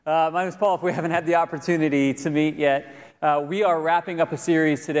My name is Paul. If we haven't had the opportunity to meet yet, we are wrapping up a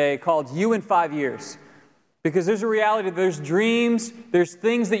series today called You in 5 Years. Because there's a reality, there's dreams, there's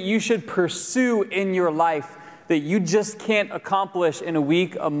things that you should pursue in your life that you just can't accomplish in a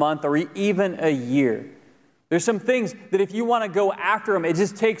week, a month, or even a year. There's some things that if you want to go after them, it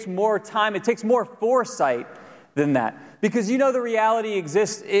just takes more time, it takes more foresight than that. Because you know the reality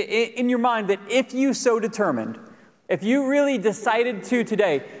exists in your mind that if you so determined, if you really decided to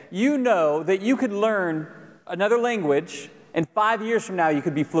today, you know that you could learn another language and 5 years from now you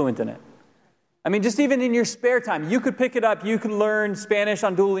could be fluent in it. I mean, just even in your spare time, you could pick it up, you could learn Spanish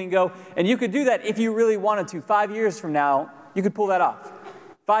on Duolingo, and you could do that if you really wanted to. 5 years from now, you could pull that off.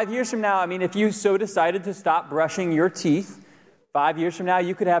 5 years from now, I mean, if you so decided to stop brushing your teeth, 5 years from now,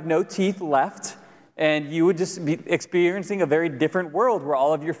 you could have no teeth left, and you would just be experiencing a very different world where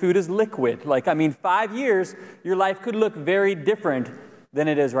all of your food is liquid. 5 years, your life could look very different than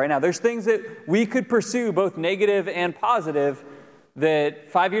it is right now. There's things that we could pursue, both negative and positive, that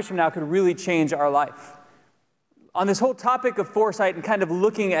 5 years from now could really change our life. On this whole topic of foresight and kind of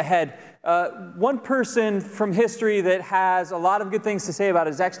looking ahead, one person from history that has a lot of good things to say about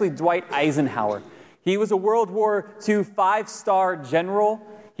it is actually Dwight Eisenhower. He was a World War II 5-star general.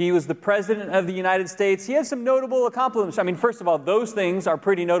 He was the president of the United States. He had some notable accomplishments. I mean, first of all, those things are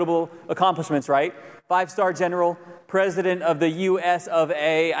pretty notable accomplishments, right? 5-star general, president of the US of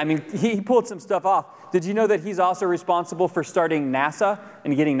A. I mean, he pulled some stuff off. Did you know that he's also responsible for starting NASA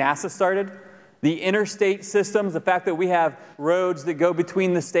and getting NASA started? The interstate systems, the fact that we have roads that go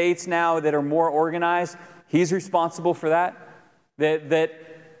between the states now that are more organized, he's responsible for that. The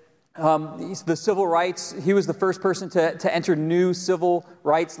civil rights, he was the first person to enter new civil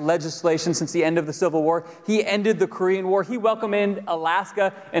rights legislation since the end of the Civil War. He ended the Korean War. He welcomed in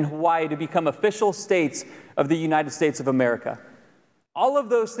Alaska and Hawaii to become official states of the United States of America. All of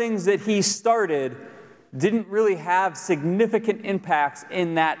those things that he started didn't really have significant impacts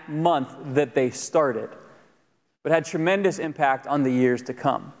in that month that they started, but had tremendous impact on the years to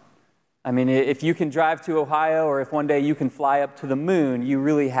come. I mean, if you can drive to Ohio, or if one day you can fly up to the moon, you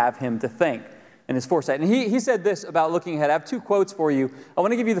really have him to thank and his foresight. And he said this about looking ahead. I have 2 quotes for you. I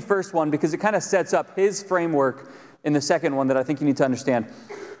want to give you the first one because it kind of sets up his framework in the second one that I think you need to understand.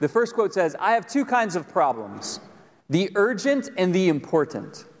 The first quote says, "I have 2 kinds of problems, the urgent and the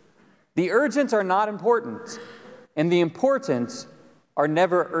important. The urgent are not important, and the important are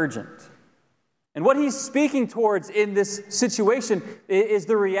never urgent." And what he's speaking towards in this situation is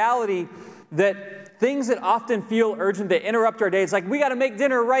the reality that things that often feel urgent, that interrupt our day, it's like, we got to make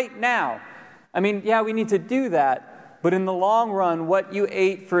dinner right now. I mean, yeah, we need to do that, but in the long run, what you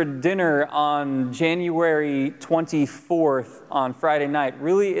ate for dinner on January 24th on Friday night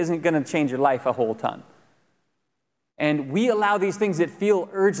really isn't going to change your life a whole ton. And we allow these things that feel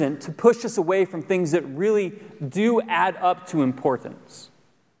urgent to push us away from things that really do add up to importance.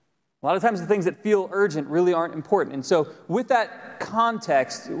 A lot of times the things that feel urgent really aren't important. And so with that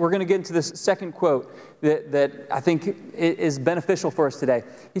context, we're going to get into this second quote that I think is beneficial for us today.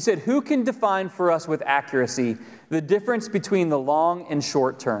 He said, "Who can define for us with accuracy the difference between the long and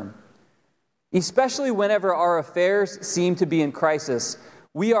short term? Especially whenever our affairs seem to be in crisis,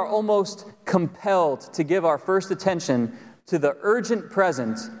 we are almost compelled to give our first attention to the urgent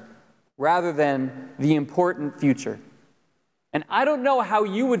present rather than the important future." And I don't know how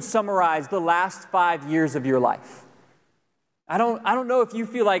you would summarize the last 5 years of your life. I don't know if you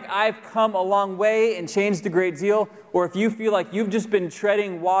feel like I've come a long way and changed a great deal, or if you feel like you've just been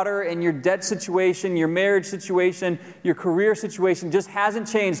treading water and your debt situation, your marriage situation, your career situation just hasn't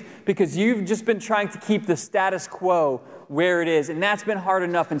changed because you've just been trying to keep the status quo where it is, and that's been hard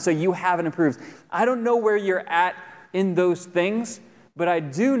enough, and so you haven't improved. I don't know where you're at in those things, but I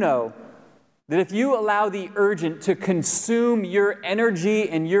do know that if you allow the urgent to consume your energy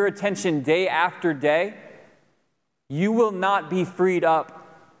and your attention day after day, you will not be freed up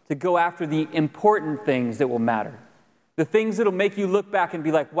to go after the important things that will matter. The things that will make you look back and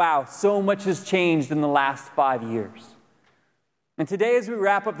be like, wow, so much has changed in the last 5 years. And today, as we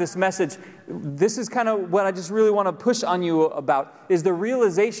wrap up this message, this is kind of what I just really want to push on you about, is the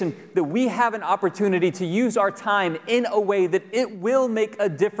realization that we have an opportunity to use our time in a way that it will make a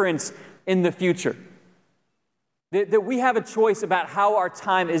difference in the future. That we have a choice about how our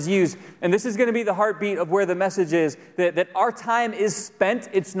time is used. And this is going to be the heartbeat of where the message is, that our time is spent,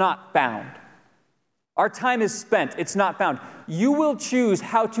 it's not found. Our time is spent, it's not found. You will choose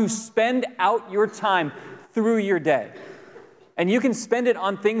how to spend out your time through your day. And you can spend it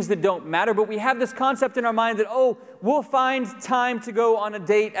on things that don't matter, but we have this concept in our mind that, we'll find time to go on a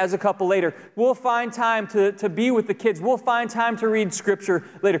date as a couple later. We'll find time to be with the kids. We'll find time to read scripture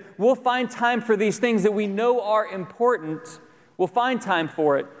later. We'll find time for these things that we know are important. We'll find time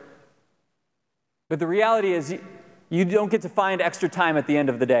for it. But the reality is, you don't get to find extra time at the end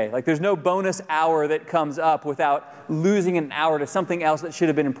of the day. Like, there's no bonus hour that comes up without losing an hour to something else that should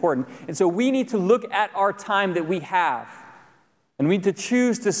have been important. And so we need to look at our time that we have, and we need to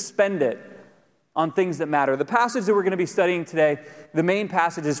choose to spend it on things that matter. The passage that we're going to be studying today, the main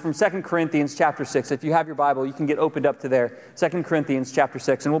passage is from 2 Corinthians chapter 6. If you have your Bible, you can get opened up to there. 2 Corinthians chapter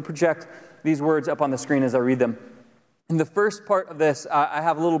 6. And we'll project these words up on the screen as I read them. In the first part of this, I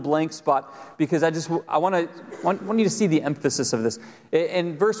have a little blank spot because I want you to see the emphasis of this.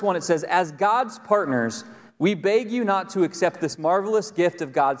 In verse 1, it says, "As God's partners, we beg you not to accept this marvelous gift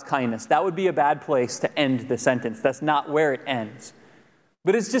of God's kindness." That would be a bad place to end the sentence. That's not where it ends.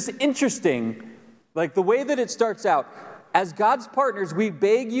 But it's just interesting, like the way that it starts out. "As God's partners, we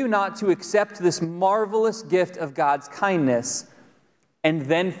beg you not to accept this marvelous gift of God's kindness and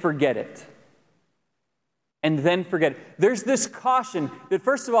then forget it." And then forget it. There's this caution that,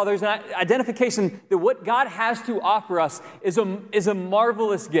 first of all, there's an identification that what God has to offer us is a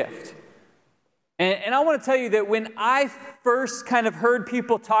marvelous gift. And I want to tell you that when I first kind of heard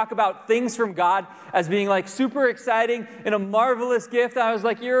people talk about things from God as being like super exciting and a marvelous gift, I was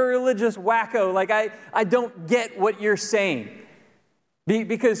like, you're a religious wacko. Like, I don't get what you're saying.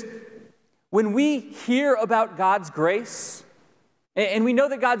 Because when we hear about God's grace, and we know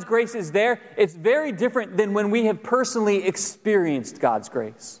that God's grace is there, it's very different than when we have personally experienced God's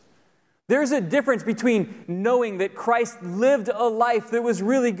grace. There's a difference between knowing that Christ lived a life that was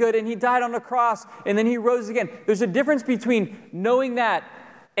really good and he died on the cross and then he rose again. There's a difference between knowing that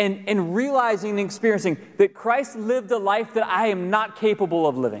and realizing and experiencing that Christ lived a life that I am not capable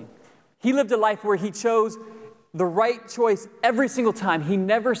of living. He lived a life where he chose the right choice every single time. He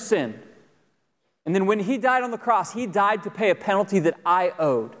never sinned. And then when he died on the cross, he died to pay a penalty that I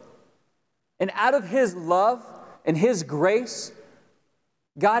owed. And out of his love and his grace,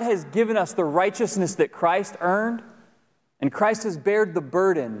 God has given us the righteousness that Christ earned, and Christ has bared the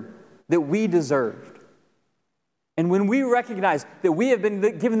burden that we deserved. And when we recognize that we have been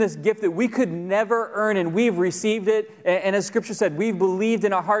given this gift that we could never earn and we've received it, and as Scripture said, we've believed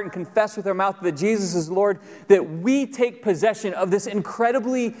in our heart and confessed with our mouth that Jesus is Lord, that we take possession of this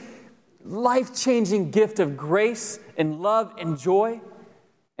incredibly life-changing gift of grace and love and joy,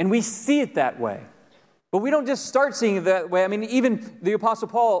 and we see it that way. But we don't just start seeing it that way. I mean, even the Apostle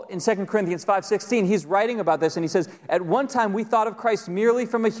Paul in 2 Corinthians 5:16, he's writing about this, and he says, "At one time we thought of Christ merely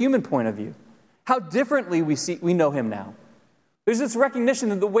from a human point of view. How differently we know him now." There's this recognition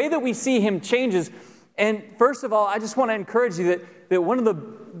that the way that we see him changes. And first of all, I just want to encourage you that one of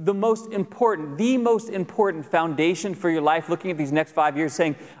the most important foundation for your life, looking at these next 5 years,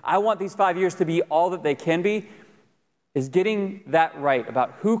 saying, I want these 5 years to be all that they can be, is getting that right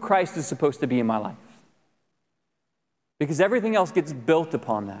about who Christ is supposed to be in my life. Because everything else gets built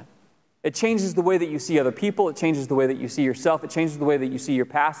upon that. It changes the way that you see other people. It changes the way that you see yourself. It changes the way that you see your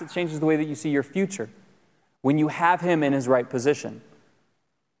past. It changes the way that you see your future when you have him in his right position.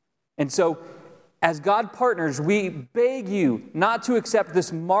 And so, as God partners, we beg you not to accept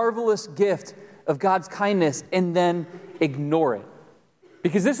this marvelous gift of God's kindness and then ignore it.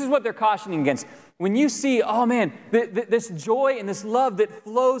 Because this is what they're cautioning against. When you see, oh man, this joy and this love that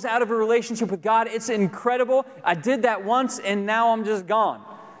flows out of a relationship with God, it's incredible. I did that once and now I'm just gone.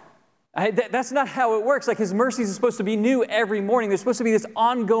 That's not how it works. Like, his mercies are supposed to be new every morning. There's supposed to be this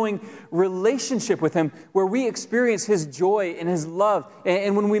ongoing relationship with him where we experience his joy and his love.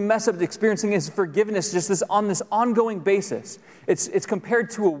 And when we mess up, experiencing his forgiveness just on this ongoing basis. It's compared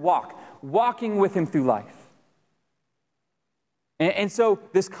to a walking with him through life. And so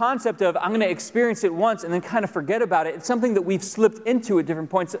this concept of I'm going to experience it once and then kind of forget about it, it's something that we've slipped into at different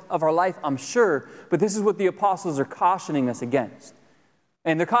points of our life, I'm sure. But this is what the apostles are cautioning us against.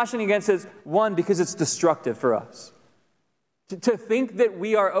 And they're cautioning against it, one, because it's destructive for us. To think that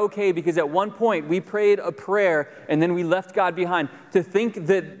we are okay because at one point we prayed a prayer and then we left God behind. To think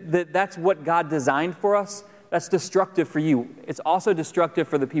that that's what God designed for us, that's destructive for you. It's also destructive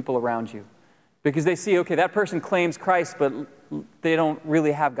for the people around you. Because they see, okay, that person claims Christ, but they don't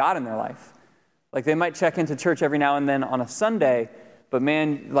really have God in their life. Like, they might check into church every now and then on a Sunday, but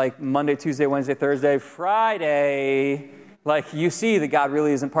man, like Monday, Tuesday, Wednesday, Thursday, Friday, like, you see that God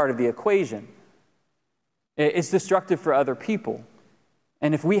really isn't part of the equation. It's destructive for other people.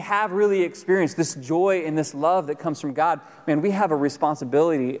 And if we have really experienced this joy and this love that comes from God, man, we have a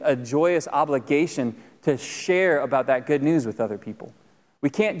responsibility, a joyous obligation to share about that good news with other people. We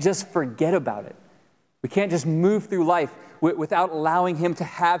can't just forget about it. We can't just move through life without allowing him to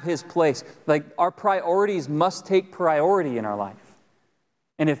have his place. Like, our priorities must take priority in our life.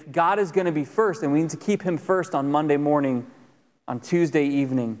 And if God is going to be first, then we need to keep him first on Monday morning, on Tuesday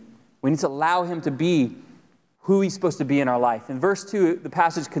evening. We need to allow him to be who he's supposed to be in our life. In verse 2, the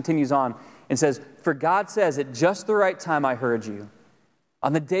passage continues on and says, "For God says, at just the right time I heard you.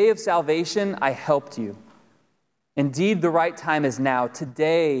 On the day of salvation I helped you. Indeed, the right time is now.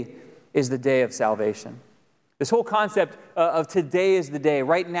 Today is the day of salvation." This whole concept of today is the day,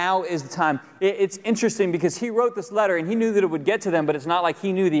 right now is the time. It's interesting because he wrote this letter and he knew that it would get to them, but it's not like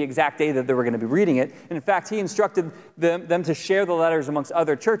he knew the exact day that they were going to be reading it. And in fact, he instructed them to share the letters amongst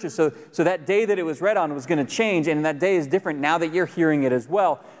other churches. So that day that it was read on was going to change, and that day is different now that you're hearing it as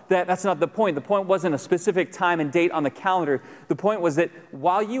well. That's not the point. The point wasn't a specific time and date on the calendar. The point was that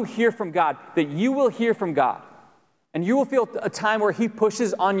while you hear from God, that you will hear from God. And you will feel a time where he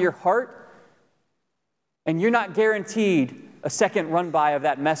pushes on your heart, and you're not guaranteed a second run by of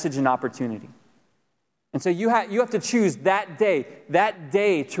that message and opportunity. And so you have to choose that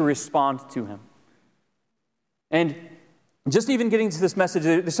day to respond to him. And just even getting to this message,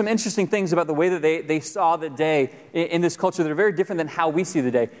 there's some interesting things about the way that they saw the day in this culture that are very different than how we see the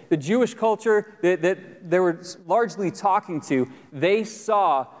day. The Jewish culture that they were largely talking to, they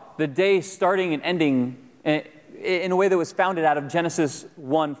saw the day starting and ending in a way that was founded out of Genesis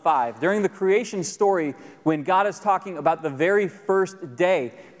 1:5. During the creation story, when God is talking about the very first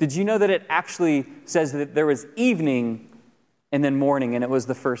day, did you know that it actually says that there was evening and then morning, and it was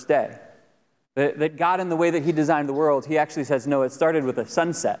the first day? That God, in the way that he designed the world, he actually says, no, it started with a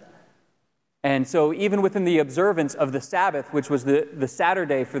sunset. And so even within the observance of the Sabbath, which was the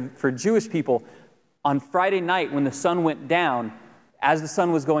Saturday for Jewish people, on Friday night when the sun went down, as the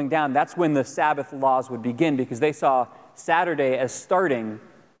sun was going down, that's when the Sabbath laws would begin, because they saw Saturday as starting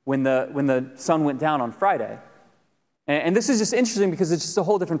when the sun went down on Friday. And this is just interesting because it's just a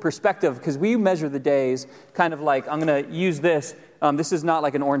whole different perspective, because we measure the days kind of like, I'm going to use this. This is not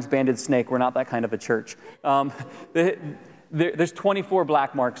like an orange-banded snake. We're not that kind of a church. There's 24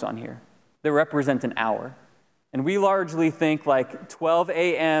 black marks on here that represent an hour. And we largely think like 12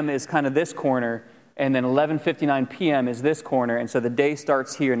 a.m. is kind of this corner, and then 11:59 p.m. is this corner, and so the day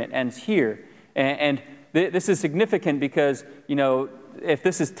starts here and it ends here. And this is significant because, if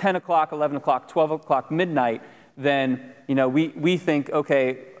this is 10 o'clock, 11 o'clock, 12 o'clock, midnight, then, we think,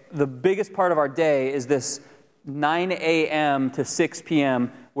 okay, the biggest part of our day is this 9 a.m. to 6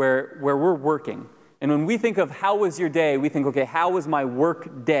 p.m. where we're working. And when we think of how was your day, we think, okay, how was my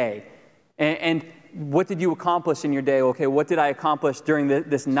work day? And what did you accomplish in your day? Okay, what did I accomplish during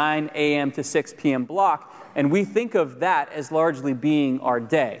this 9 a.m. to 6 p.m. block? And we think of that as largely being our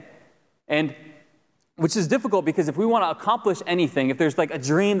day. And which is difficult because if we want to accomplish anything, if there's like a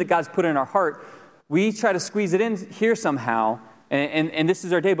dream that God's put in our heart, we try to squeeze it in here somehow, and this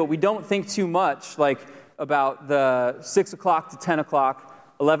is our day, but we don't think too much like about the 6 o'clock to 10 o'clock,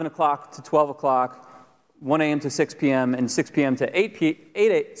 11 o'clock to 12 o'clock, 1 a.m. to 6 p.m., and 6 p.m.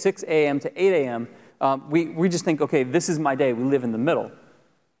 to 6 a.m. to 8 a.m., we just think, okay, this is my day. We live in the middle.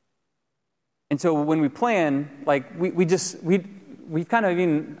 And so when we plan, like, we kind of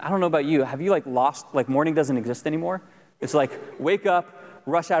even, I don't know about you, have you like lost, like morning doesn't exist anymore? It's like wake up,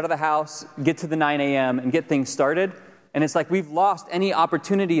 rush out of the house, get to the 9 a.m. and get things started. And it's like we've lost any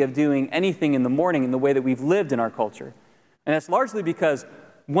opportunity of doing anything in the morning in the way that we've lived in our culture. And that's largely because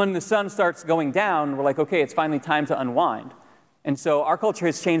when the sun starts going down, we're like, okay, it's finally time to unwind. And so our culture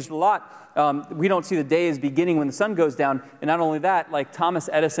has changed a lot. We don't see the day as beginning when the sun goes down. And not only that, like Thomas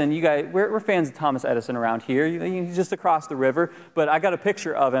Edison, you guys, we're fans of Thomas Edison around here. He's just across the river. But I got a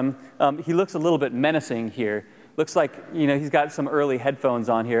picture of him. He looks a little bit menacing here. Looks like, he's got some early headphones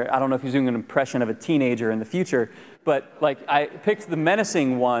on here. I don't know if he's doing an impression of a teenager in the future. But like I picked the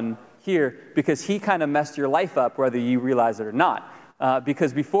menacing one here because he kind of messed your life up, whether you realize it or not.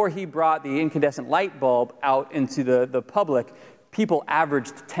 Because before he brought the incandescent light bulb out into the public, people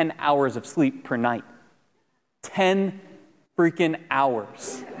averaged 10 hours of sleep per night. 10 freaking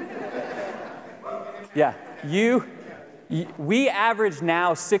hours. Yeah, we average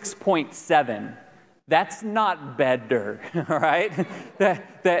now 6.7. That's not better, all right?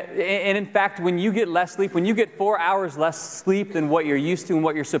 And in fact, when you get less sleep, when you get 4 hours less sleep than what you're used to and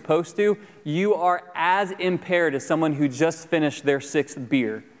what you're supposed to, you are as impaired as someone who just finished their 6th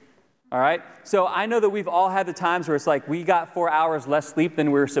beer, all right? So I know that we've all had the times where it's like, we got 4 hours less sleep than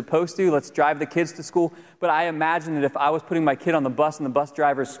we were supposed to. Let's drive the kids to school. But I imagine that if I was putting my kid on the bus and the bus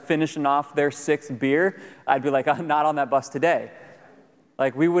driver's finishing off their 6th beer, I'd be like, I'm not on that bus today.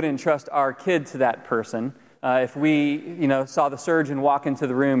 Like, we wouldn't trust our kid to that person. If we, saw the surgeon walk into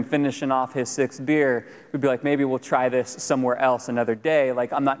the room finishing off his sixth beer, we'd be like, maybe we'll try this somewhere else another day.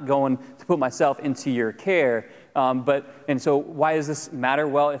 Like, I'm not going to put myself into your care. And so why does this matter?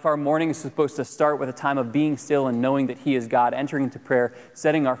 Well, if our morning is supposed to start with a time of being still and knowing that He is God, entering into prayer,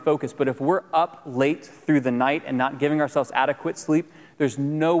 setting our focus, but if we're up late through the night and not giving ourselves adequate sleep, there's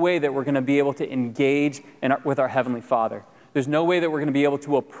no way that we're going to be able to engage with our Heavenly Father. There's no way that we're going to be able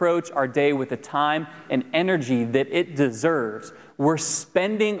to approach our day with the time and energy that it deserves. We're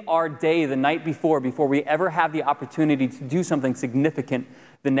spending our day the night before we ever have the opportunity to do something significant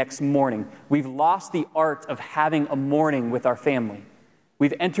the next morning. We've lost the art of having a morning with our family.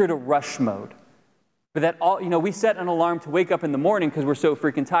 We've entered a rush mode. But we set an alarm to wake up in the morning because we're so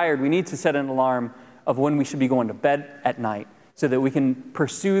freaking tired. We need to set an alarm of when we should be going to bed at night so that we can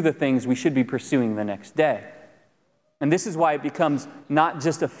pursue the things we should be pursuing the next day. And this is why it becomes not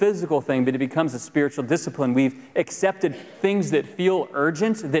just a physical thing, but it becomes a spiritual discipline. We've accepted things that feel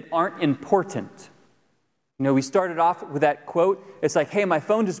urgent that aren't important. We started off with that quote. It's like, hey, my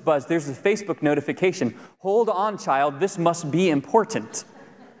phone just buzzed. There's a Facebook notification. Hold on, child. This must be important.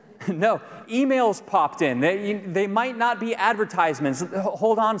 No, emails popped in. They might not be advertisements.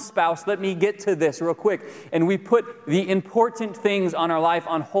 Hold on, spouse. Let me get to this real quick. And we put the important things on our life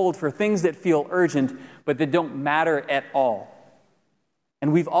on hold for things that feel urgent, but that don't matter at all.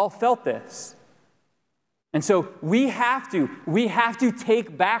 And we've all felt this. And so we have to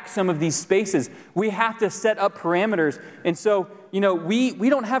take back some of these spaces. We have to set up parameters. And so, we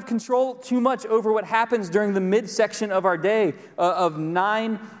don't have control too much over what happens during the midsection of our day of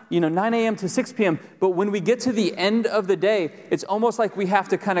 9 a.m. to 6 p.m. But when we get to the end of the day, it's almost like we have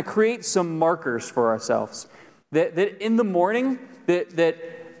to kind of create some markers for ourselves. That in the morning, there's,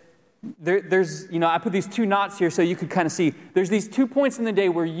 I put these two knots here so you could kind of see. There's these 2 points in the day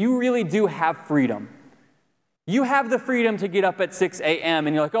where you really do have freedom. You have the freedom to get up at 6 a.m.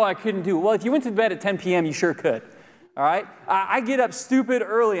 and you're like, oh, I couldn't do it. Well, if you went to bed at 10 p.m., you sure could. All right? I get up stupid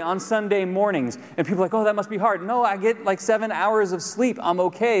early on Sunday mornings, and people are like, oh, that must be hard. No, I get like 7 hours of sleep. I'm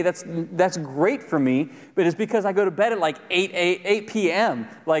okay. That's great for me, but it's because I go to bed at like 8 p.m.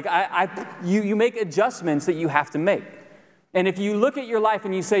 Like, you make adjustments that you have to make. And if you look at your life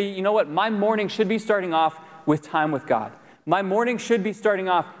and you say, you know what, my morning should be starting off with time with God. My morning should be starting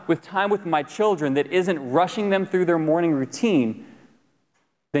off with time with my children that isn't rushing them through their morning routine,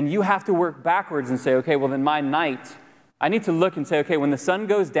 then you have to work backwards and say, okay, well then my night, I need to look and say, okay, when the sun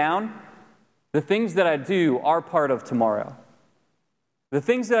goes down, the things that I do are part of tomorrow. The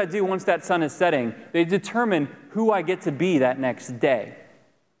things that I do once that sun is setting, they determine who I get to be that next day.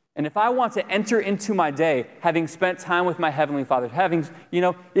 And if I want to enter into my day having spent time with my Heavenly Father,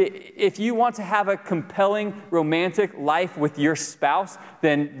 if you want to have a compelling romantic life with your spouse,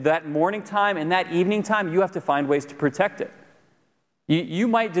 then that morning time and that evening time, you have to find ways to protect it. You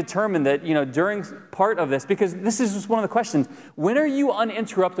might determine that, during part of this, because this is just one of the questions, when are you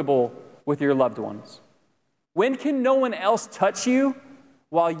uninterruptible with your loved ones? When can no one else touch you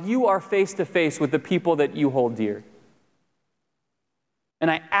while you are face to face with the people that you hold dear? And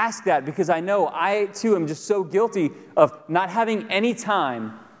I ask that because I know I, too, am just so guilty of not having any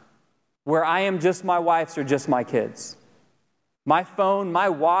time where I am just my wife's or just my kids. My phone, my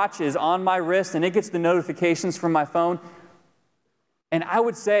watch is on my wrist, and it gets the notifications from my phone. And I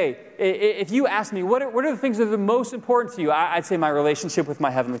would say, if you ask me, what are the things that are the most important to you? I'd say my relationship with my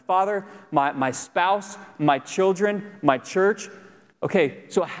Heavenly Father, my spouse, my children, my church. Okay,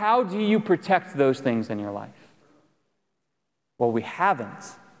 so how do you protect those things in your life? Well, we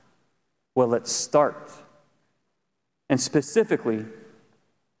haven't. Well, let's start. And specifically,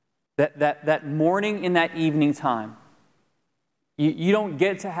 that morning and that evening time, you don't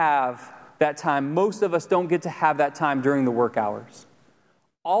get to have that time. Most of us don't get to have that time during the work hours.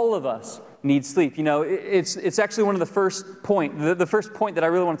 All of us need sleep. It's actually one of the first point. The first point that I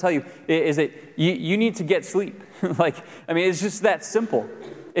really want to tell you is that you need to get sleep. It's just that simple.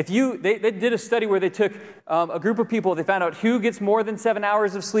 They did a study where they took a group of people, they found out who gets more than 7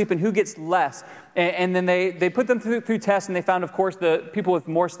 hours of sleep and who gets less. And then they put them through tests, and they found, of course, the people with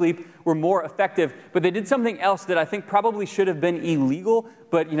more sleep were more effective. But they did something else that I think probably should have been illegal,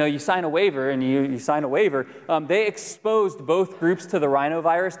 but you sign a waiver and you sign a waiver. They exposed both groups to the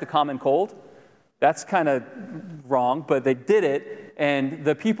rhinovirus, the common cold. That's kind of wrong, but they did it. And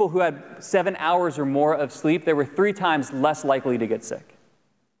the people who had 7 hours or more of sleep, they were 3 times less likely to get sick.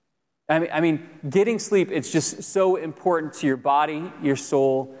 Getting sleep, it's just so important to your body, your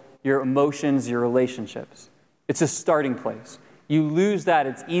soul, your emotions, your relationships. It's a starting place. You lose that,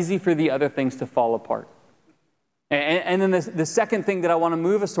 it's easy for the other things to fall apart. And then the second thing that I want to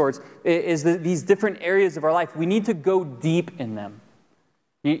move us towards is these different areas of our life. We need to go deep in them.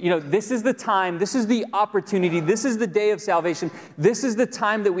 This is the time, this is the opportunity, this is the day of salvation. This is the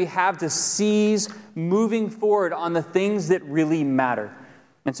time that we have to seize moving forward on the things that really matter.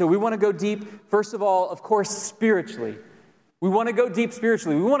 And so we want to go deep, first of all, of course, spiritually. We want to go deep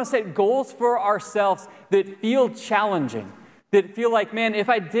spiritually. We want to set goals for ourselves that feel challenging, that feel like, man, if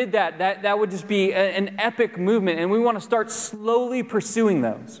I did that would just be an epic movement. And we want to start slowly pursuing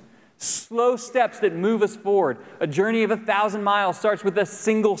those. Slow steps that move us forward. A journey of 1,000 miles starts with a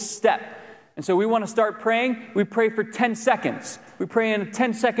single step. And so we want to start praying. We pray for 10 seconds. We pray in a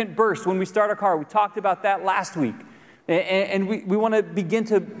 10-second burst when we start our car. We talked about that last week. And we want to begin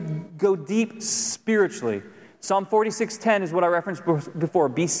to go deep spiritually. Psalm 46:10 is what I referenced before.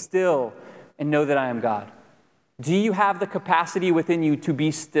 Be still and know that I am God. Do you have the capacity within you to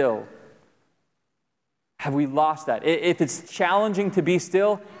be still? Have we lost that? If it's challenging to be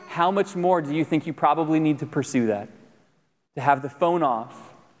still, how much more do you think you probably need to pursue that? To have the phone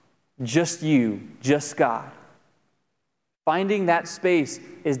off, just you, just God. Finding that space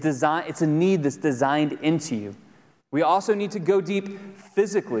is designed, it's a need that's designed into you. We also need to go deep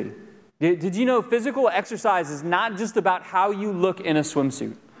physically. Did you know physical exercise is not just about how you look in a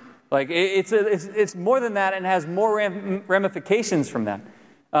swimsuit? Like it's more than that and has more ramifications from that.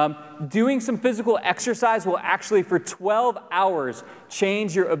 Doing some physical exercise will actually, for 12 hours,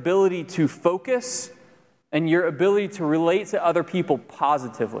 change your ability to focus and your ability to relate to other people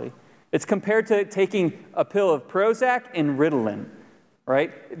positively. It's compared to taking a pill of Prozac and Ritalin,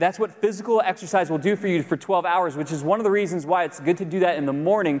 right? That's what physical exercise will do for you for 12 hours, which is one of the reasons why it's good to do that in the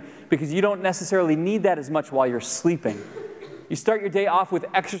morning, because you don't necessarily need that as much while you're sleeping. You start your day off with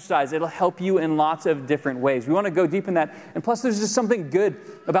exercise. It'll help you in lots of different ways. We want to go deep in that. And plus, there's just something good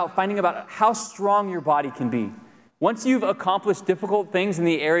about finding out how strong your body can be. Once you've accomplished difficult things in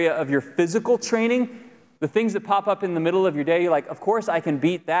the area of your physical training, the things that pop up in the middle of your day, you're like, of course I can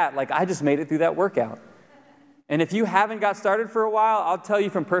beat that. Like, I just made it through that workout. And if you haven't got started for a while, I'll tell you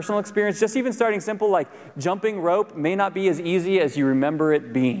from personal experience, just even starting simple like jumping rope may not be as easy as you remember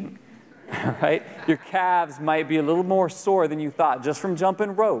it being. Right? Your calves might be a little more sore than you thought just from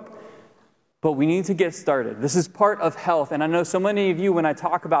jumping rope. But we need to get started. This is part of health. And I know so many of you, when I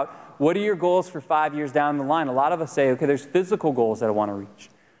talk about what are your goals for 5 years down the line, a lot of us say, okay, there's physical goals that I want to reach.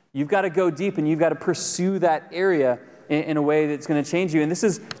 You've got to go deep and you've got to pursue that area in a way that's going to change you. And this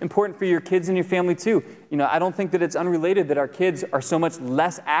is important for your kids and your family too. I don't think that it's unrelated that our kids are so much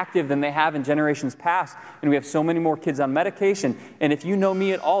less active than they have in generations past. And we have so many more kids on medication. And if you know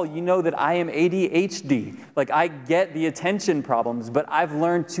me at all, you know that I am ADHD. Like, I get the attention problems, but I've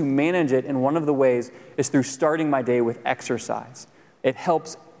learned to manage it. And one of the ways is through starting my day with exercise. It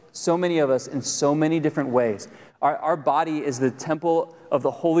helps so many of us in so many different ways. Our body is the temple of the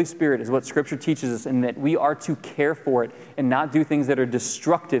Holy Spirit, is what Scripture teaches us, and that we are to care for it and not do things that are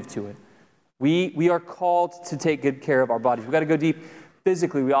destructive to it. We are called to take good care of our bodies. We've got to go deep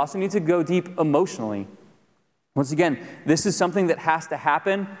physically. We also need to go deep emotionally. Once again, this is something that has to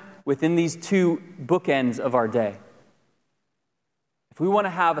happen within these two bookends of our day. If we want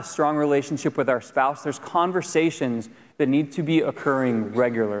to have a strong relationship with our spouse, there's conversations that need to be occurring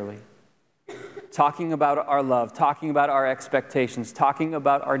regularly. Talking about our love, talking about our expectations, talking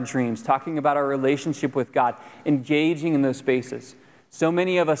about our dreams, talking about our relationship with God, engaging in those spaces. So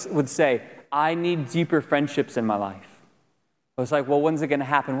many of us would say, I need deeper friendships in my life. It's like, well, when's it going to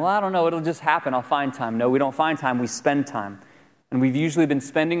happen? Well, I don't know. It'll just happen. I'll find time. No, we don't find time. We spend time. And we've usually been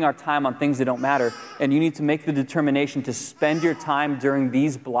spending our time on things that don't matter. And you need to make the determination to spend your time during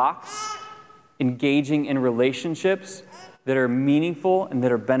these blocks engaging in relationships that are meaningful and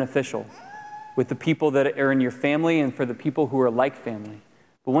that are beneficial with the people that are in your family and for the people who are like family.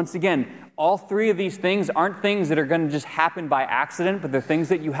 But once again, all three of these things aren't things that are going to just happen by accident, but they're things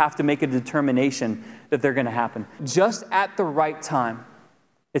that you have to make a determination that they're going to happen. Just at the right time,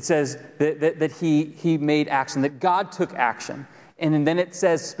 it says that he made action, that God took action. And then it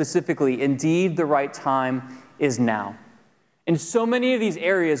says specifically, indeed, the right time is now. In so many of these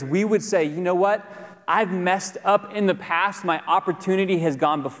areas, we would say, you know what? I've messed up in the past. My opportunity has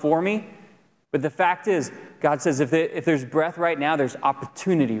gone before me. But the fact is, God says if there's breath right now, there's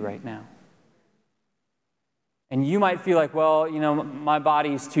opportunity right now. And you might feel like, well, my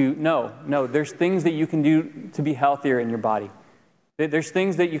body's too... No, there's things that you can do to be healthier in your body. There's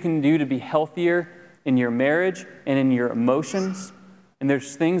things that you can do to be healthier in your marriage and in your emotions. And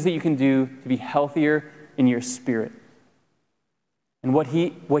there's things that you can do to be healthier in your spirit. And what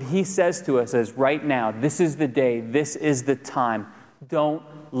he says to us is, right now, this is the day, this is the time. Don't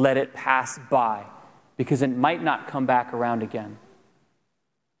let it pass by, because it might not come back around again.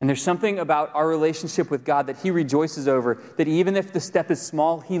 And there's something about our relationship with God that he rejoices over, that even if the step is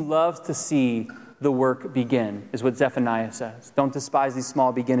small, he loves to see the work begin, is what Zephaniah says. Don't despise these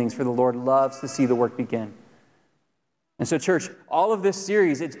small beginnings, for the Lord loves to see the work begin. And so, church, all of this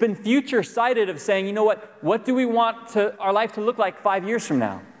series, it's been future-sighted of saying, you know what do we want our life to look like 5 years from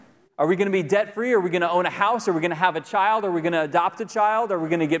now? Are we going to be debt-free? Are we going to own a house? Are we going to have a child? Are we going to adopt a child? Are we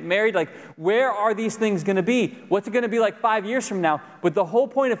going to get married? Like, where are these things going to be? What's it going to be like 5 years from now? But the whole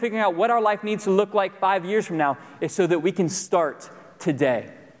point of figuring out what our life needs to look like 5 years from now is so that we can start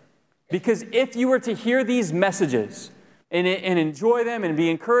today. Because if you were to hear these messages and enjoy them and be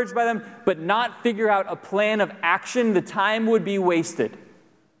encouraged by them, but not figure out a plan of action, the time would be wasted.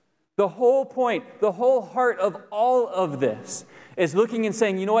 The whole point, the whole heart of all of this is looking and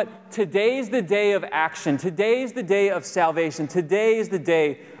saying, you know what? Today's the day of action. Today's the day of salvation. Today is the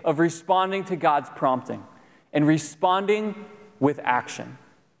day of responding to God's prompting and responding with action.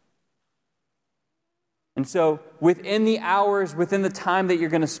 And so within the hours, within the time that you're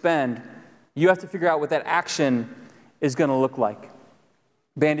going to spend, you have to figure out what that action is going to look like.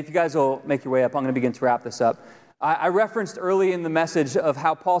 Band, if you guys will make your way up, I'm going to begin to wrap this up. I referenced early in the message of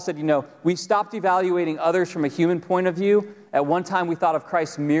how Paul said, we stopped evaluating others from a human point of view. At one time, we thought of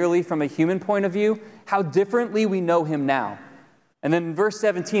Christ merely from a human point of view. How differently we know him now. And then in verse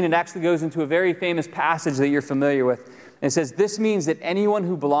 17, it actually goes into a very famous passage that you're familiar with. And it says, this means that anyone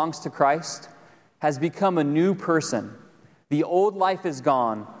who belongs to Christ has become a new person. The old life is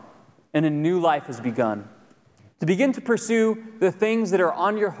gone, and a new life has begun. To begin to pursue the things that are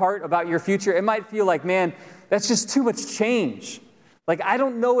on your heart about your future, it might feel like, man, that's just too much change. Like, I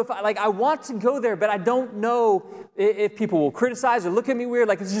don't know if I want to go there, but I don't know if people will criticize or look at me weird.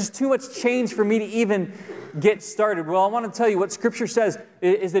 Like, it's just too much change for me to even get started. Well, I want to tell you what Scripture says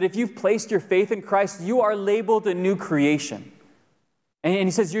is that if you've placed your faith in Christ, you are labeled a new creation. And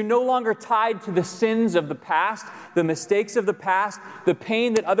he says you're no longer tied to the sins of the past, the mistakes of the past, the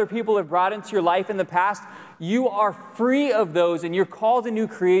pain that other people have brought into your life in the past. You are free of those, and you're called a new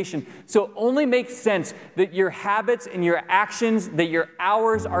creation. So it only makes sense that your habits and your actions, that your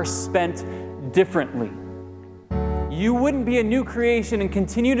hours are spent differently. You wouldn't be a new creation and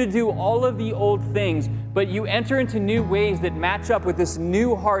continue to do all of the old things, but you enter into new ways that match up with this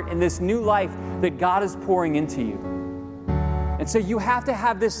new heart and this new life that God is pouring into you. And so you have to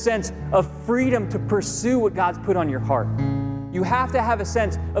have this sense of freedom to pursue what God's put on your heart. You have to have a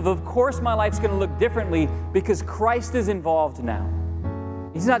sense of course, my life's going to look differently because Christ is involved now.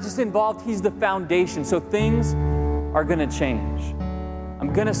 He's not just involved, he's the foundation. So things are going to change.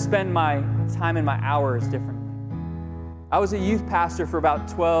 I'm going to spend my time and my hours differently. I was a youth pastor for about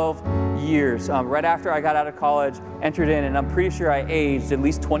 12 years. Right after I got out of college, entered in, and I'm pretty sure I aged at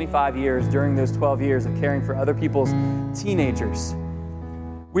least 25 years during those 12 years of caring for other people's teenagers.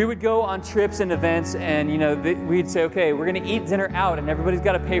 We would go on trips and events, and we'd say, okay, we're going to eat dinner out, and everybody's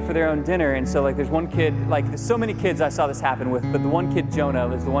got to pay for their own dinner. And so there's one kid, there's so many kids I saw this happen with, but the one kid, Jonah,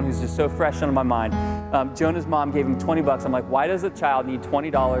 is the one who's just so fresh on my mind. Jonah's mom gave him $20. I'm like, why does a child need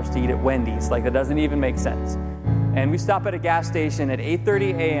 $20 to eat at Wendy's? That doesn't even make sense. And we stop at a gas station at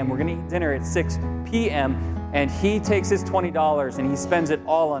 8:30 a.m. We're going to eat dinner at 6 p.m. And he takes his $20 and he spends it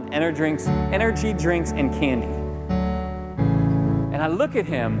all on energy drinks and candy. And I look at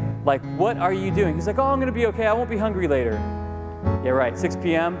him like, what are you doing? He's like, oh, I'm going to be okay. I won't be hungry later. Yeah, right. 6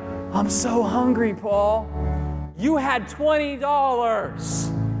 p.m. I'm so hungry, Paul. You had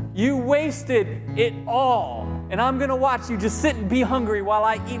 $20. You wasted it all. And I'm going to watch you just sit and be hungry while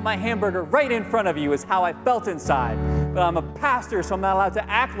I eat my hamburger right in front of you is how I felt inside. But I'm a pastor, so I'm not allowed to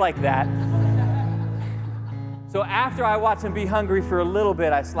act like that. So after I watch him be hungry for a little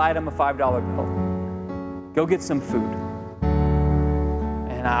bit, I slide him a $5 bill. Go get some food.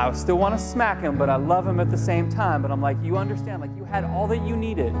 And I still want to smack him, but I love him at the same time. But I'm like, you understand, you had all that you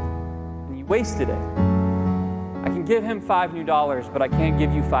needed, and you wasted it. I can give him $5 new, but I can't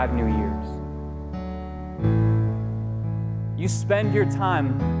give you 5 new years. You spend your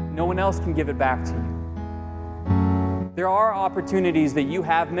time, no one else can give it back to you. There are opportunities that you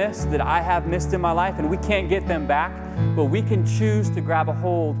have missed, that I have missed in my life, and we can't get them back, but we can choose to grab a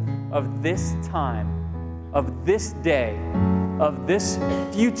hold of this time, of this day, of this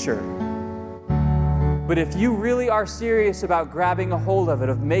future. But if you really are serious about grabbing a hold of it,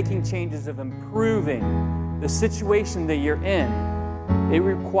 of making changes, of improving the situation that you're in, it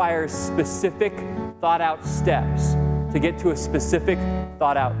requires specific, thought-out steps to get to a specific,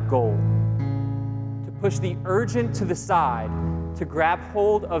 thought-out goal. To push the urgent to the side, to grab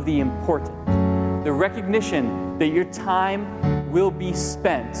hold of the important. The recognition that your time will be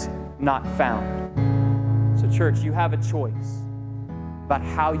spent, not found. church, you have a choice about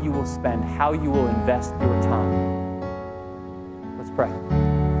how you will spend, how you will invest your time. Let's pray.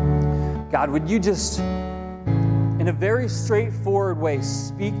 God, would you just, in a very straightforward way,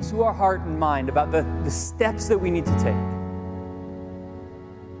 speak to our heart and mind about the steps that we need to take.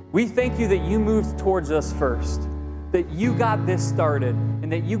 We thank you that you moved towards us first, that you got this started,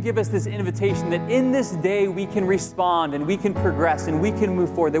 and that you give us this invitation that in this day we can respond and we can progress and we can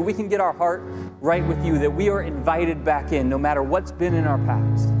move forward, that we can get our heart right with you, that we are invited back in no matter what's been in our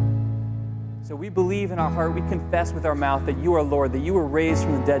past. So we believe in our heart, we confess with our mouth that you are Lord, that you were raised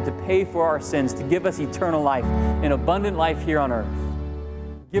from the dead to pay for our sins, to give us eternal life, an abundant life here on earth.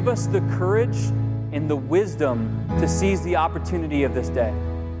 Give us the courage and the wisdom to seize the opportunity of this day.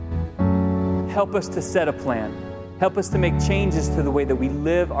 Help us to set a plan. Help us to make changes to the way that we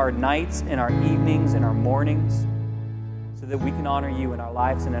live our nights and our evenings and our mornings so that we can honor you in our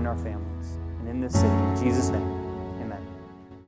lives and in our families and in this city. In Jesus' name.